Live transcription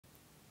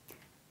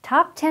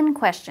Top 10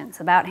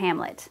 questions about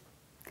Hamlet.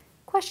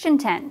 Question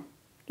 10.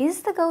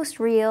 Is the ghost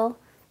real?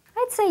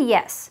 I'd say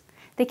yes.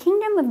 The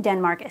kingdom of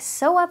Denmark is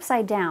so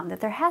upside down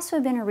that there has to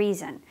have been a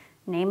reason.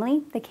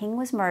 Namely, the king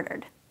was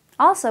murdered.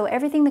 Also,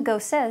 everything the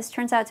ghost says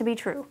turns out to be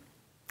true.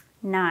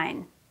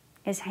 9.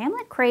 Is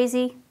Hamlet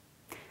crazy?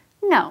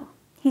 No.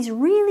 He's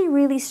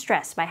really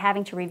stressed by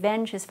having to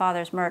revenge his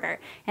father's murder,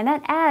 and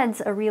that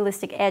adds a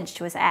realistic edge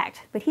to his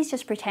act, but he's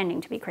just pretending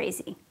to be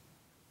crazy.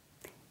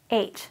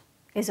 8.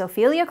 Is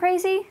Ophelia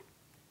crazy?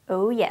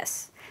 Oh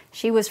yes.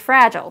 She was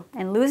fragile,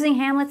 and losing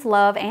Hamlet's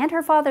love and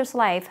her father's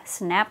life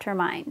snapped her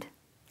mind.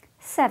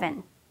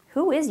 7.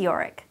 Who is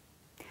Yorick?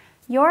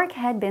 Yorick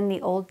had been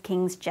the old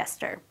king's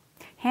jester.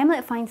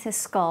 Hamlet finds his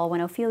skull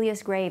when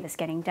Ophelia's grave is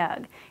getting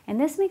dug,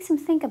 and this makes him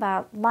think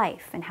about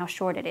life and how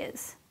short it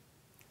is.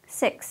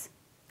 6.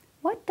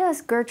 What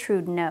does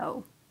Gertrude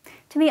know?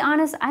 To be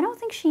honest, I don't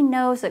think she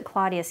knows that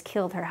Claudius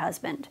killed her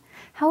husband.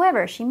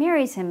 However, she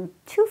marries him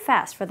too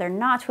fast for there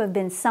not to have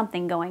been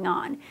something going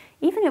on,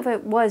 even if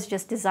it was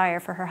just desire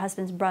for her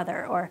husband's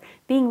brother or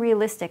being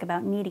realistic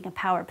about needing a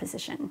power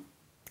position.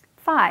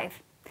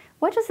 5.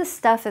 What does the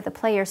stuff that the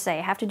players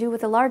say have to do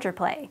with the larger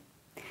play?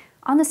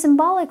 On the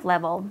symbolic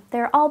level,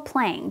 they're all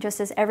playing just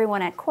as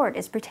everyone at court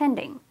is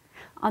pretending.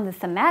 On the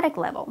thematic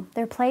level,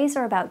 their plays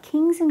are about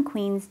kings and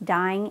queens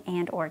dying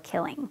and/or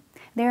killing.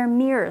 They are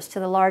mirrors to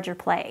the larger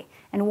play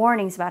and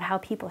warnings about how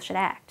people should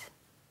act.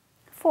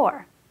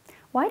 4.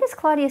 Why does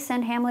Claudius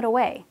send Hamlet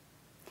away?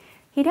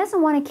 He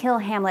doesn't want to kill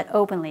Hamlet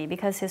openly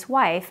because his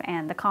wife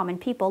and the common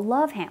people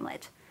love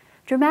Hamlet.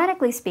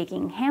 Dramatically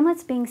speaking,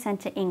 Hamlet's being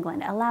sent to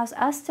England allows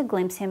us to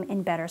glimpse him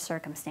in better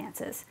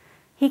circumstances.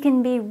 He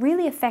can be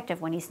really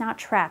effective when he's not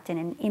trapped in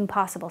an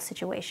impossible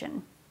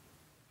situation.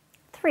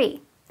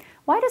 3.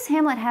 Why does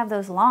Hamlet have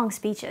those long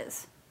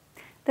speeches?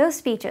 Those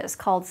speeches,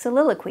 called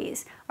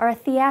soliloquies, are a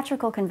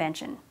theatrical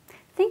convention.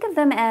 Think of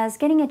them as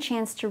getting a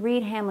chance to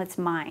read Hamlet's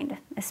mind,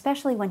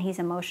 especially when he's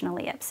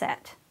emotionally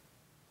upset.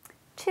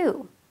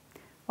 2.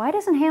 Why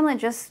doesn't Hamlet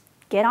just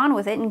get on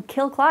with it and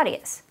kill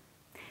Claudius?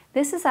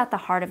 This is at the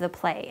heart of the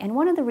play, and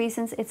one of the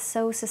reasons it's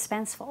so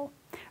suspenseful.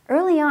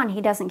 Early on,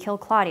 he doesn't kill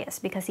Claudius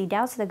because he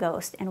doubts the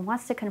ghost and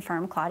wants to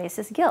confirm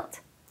Claudius's guilt.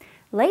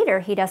 Later,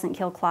 he doesn't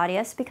kill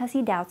Claudius because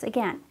he doubts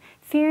again,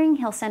 fearing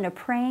he'll send a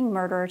praying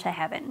murderer to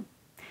heaven.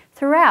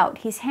 Throughout,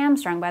 he's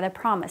hamstrung by the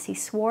promise he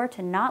swore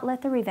to not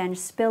let the revenge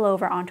spill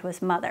over onto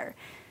his mother,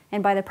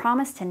 and by the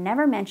promise to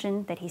never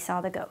mention that he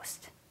saw the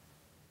ghost.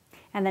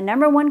 And the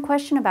number one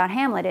question about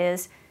Hamlet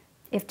is,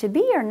 if to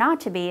be or not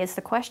to be is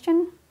the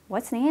question,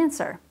 what's the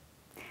answer?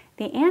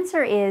 The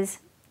answer is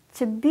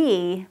to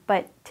be,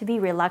 but to be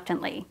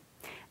reluctantly.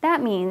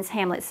 That means,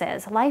 Hamlet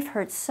says, life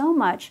hurts so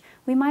much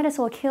we might as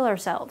well kill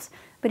ourselves,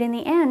 but in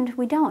the end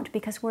we don't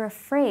because we're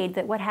afraid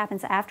that what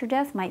happens after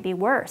death might be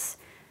worse.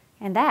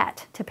 And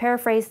that, to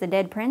paraphrase the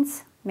Dead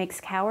Prince, makes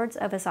cowards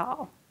of us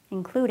all,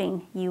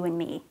 including you and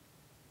me.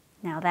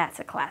 Now that's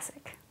a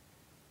classic.